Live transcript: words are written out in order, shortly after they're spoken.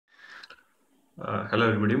Hello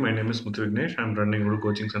everybody, my name is Muthu Vignesh. I'm running Guru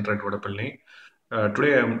Coaching Center at Vadapalli.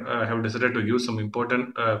 Today I have decided to give some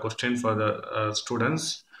important question for the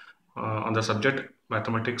students on the subject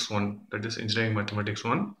Mathematics 1, that is Engineering Mathematics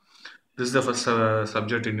 1. This is the first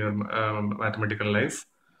subject in your mathematical life.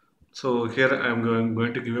 So here I am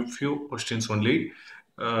going to give a few questions only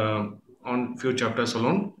uh, on few chapters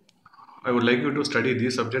alone. I would like you to study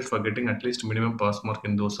these subjects for getting at least minimum pass mark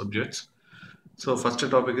in those subjects. So first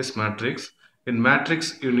topic is matrix. In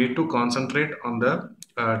matrix, you need to concentrate on the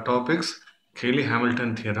topics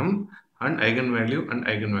Cayley-Hamilton theorem and eigenvalue and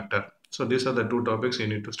eigenvector. So these are the two topics you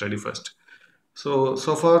need to study first. So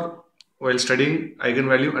far, while studying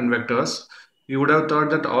eigenvalue and vectors, you would have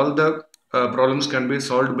thought that all the problems can be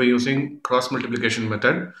solved by using cross multiplication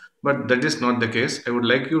method, but that is not the case. I would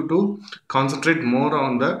like you to concentrate more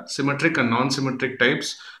on the symmetric and non-symmetric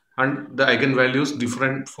types and the eigenvalues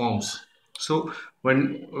different forms. So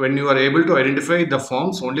when you are able to identify the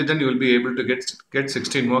forms, only then you will be able to get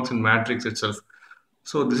 16 marks in matrix itself.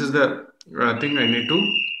 So this is the thing I need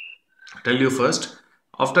to tell you first.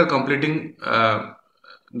 After completing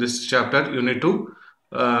this chapter, you need to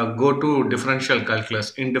go to differential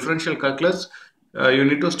calculus. In differential calculus, you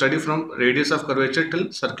need to study from radius of curvature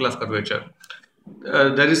till circle of curvature.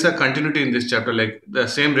 There is a continuity in this chapter, like the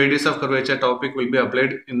same radius of curvature topic will be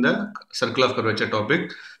applied in the circle of curvature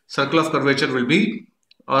topic. Circle of curvature will be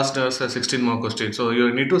asked as a 16 mark question. So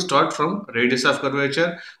you need to start from radius of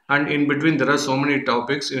curvature, and in between there are so many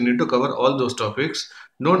topics. You need to cover all those topics.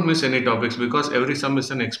 Don't miss any topics because every sum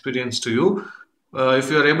is an experience to you.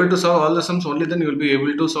 If you are able to solve all the sums, only then you will be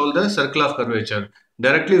able to solve the circle of curvature.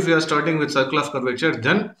 Directly, if you are starting with circle of curvature,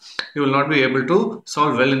 then you will not be able to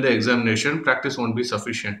solve well in the examination. Practice won't be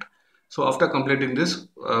sufficient. So after completing this,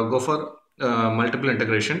 go for multiple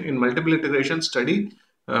integration. In multiple integration, study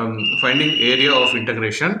finding area of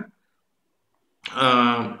integration,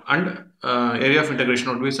 and area of integration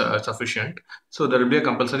would be sufficient. So there will be a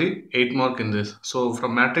compulsory 8 mark in this. So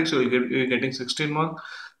from matrix you will be getting 16 marks,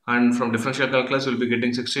 and from differential calculus you will be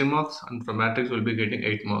getting 16 marks, and from matrix you will be getting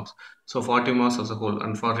 8 marks. So 40 marks as a whole,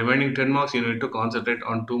 and for remaining 10 marks you need to concentrate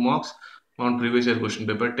on 2 marks on previous year question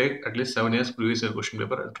paper. Take at least 7 years previous year question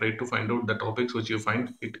paper and try to find out the topics which you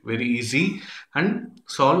find it very easy and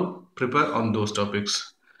prepare on those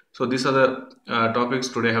topics. So these are the topics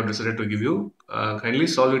today I have decided to give you. Kindly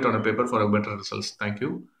solve it on a paper for a better results. Thank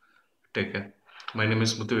you. Take care. My name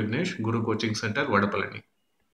is Muthu Vignesh, Guru Coaching Center, Vadapalani.